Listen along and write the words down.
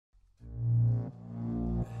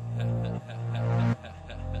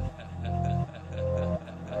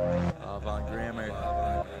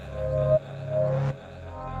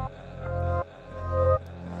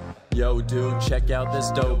Yo dude, check out this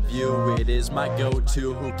dope view. It is my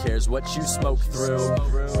go-to, who cares what you smoke through?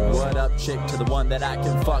 What up chick, to the one that I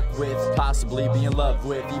can fuck with, possibly be in love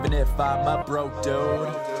with, even if I'm a broke dude.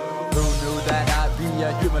 Who knew that I'd be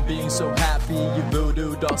a human being so happy? You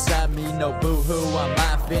voodoo dolls at me, no boo-hoo, I'm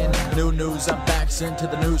laughing. New news, I'm faxing to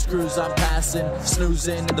the news crews I'm passing.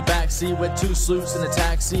 Snoozing in the backseat with two sleuths in a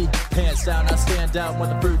taxi. Hands down, I stand out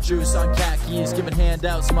with the fruit juice on khakis. Giving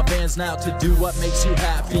handouts to my fans now to do what makes you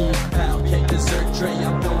happy. Pound cake, dessert tray,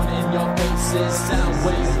 I'm throwing in your faces. Sound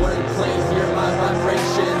wave, wordplay, hear my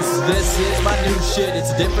vibrations. This is my new shit,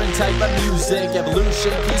 it's a different type of music.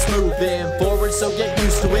 Evolution keeps moving forward, so get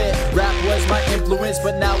used to it. Rap was my influence,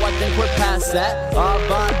 but now I think we're past that.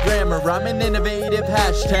 Avant grammar, I'm an innovative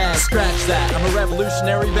hashtag. Scratch that, I'm a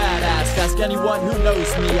revolutionary badass. Ask anyone who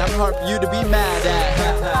knows me, I'm hard for you to be mad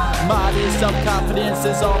at. Modest self-confidence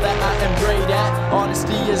is all that I am great at.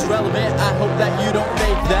 Honesty is relevant, I hope that you don't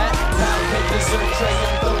fake that. Pound cake, dessert tray,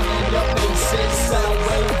 I'm throwing in your faces. Sound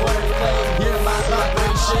wave, wordplay, hear my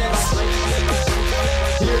vibrations.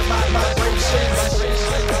 Hear my vibrations.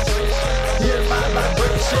 Hear my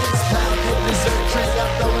vibrations. Pound cake, dessert tray,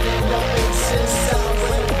 I'm throwing in your faces. Sound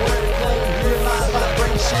wave, wordplay, hear my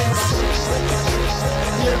vibrations.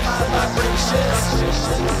 Hear my vibrations.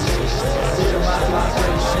 Hear my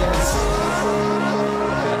vibrations.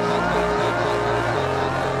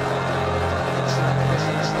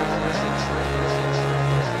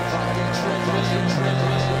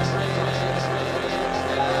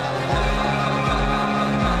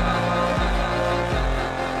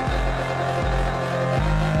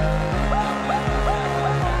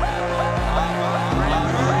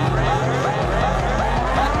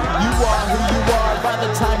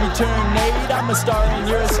 Time you turn 8, I'm a star and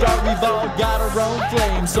you're a star. We've all got our own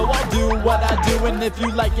flame, so I'll do what I do, and if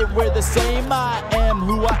you like it, we're the same. I am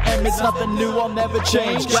who I am, it's nothing new, I'll never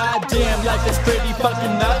change. Goddamn, life is pretty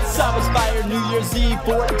fucking nuts. I was fired New Year's Eve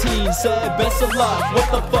 14, said best of luck.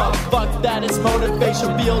 What the fuck? Fuck that, it's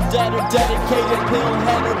motivation. Feel dead or dedicated, pill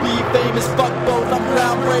head or be famous. Fuck both, I'm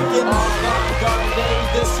groundbreaking. Avant-garde day,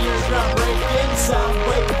 this year's groundbreaking. Sound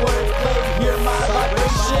wave, wordplay, hear my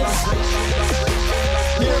vibrations.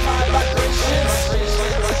 Hear my vibrations.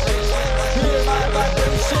 Hear my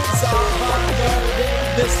vibrations. Avant-garde day,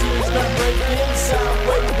 this year's groundbreaking. Sound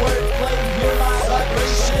wave, wordplay, hear my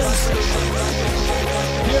vibrations.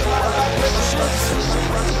 Hear my vibrations.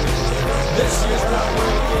 This year's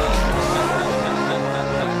groundbreaking.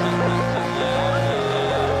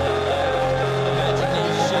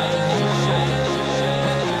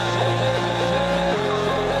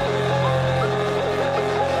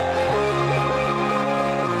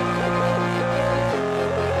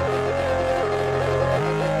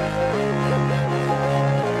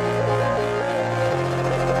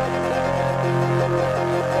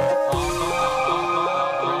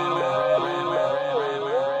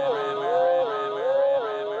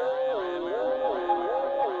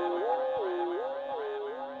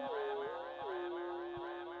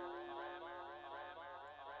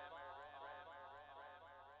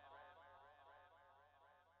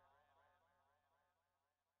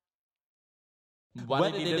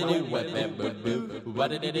 What did it do? What did it do? What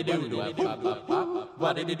did it do?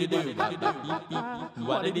 What did it do?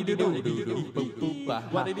 What did it do?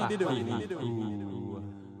 What did it do?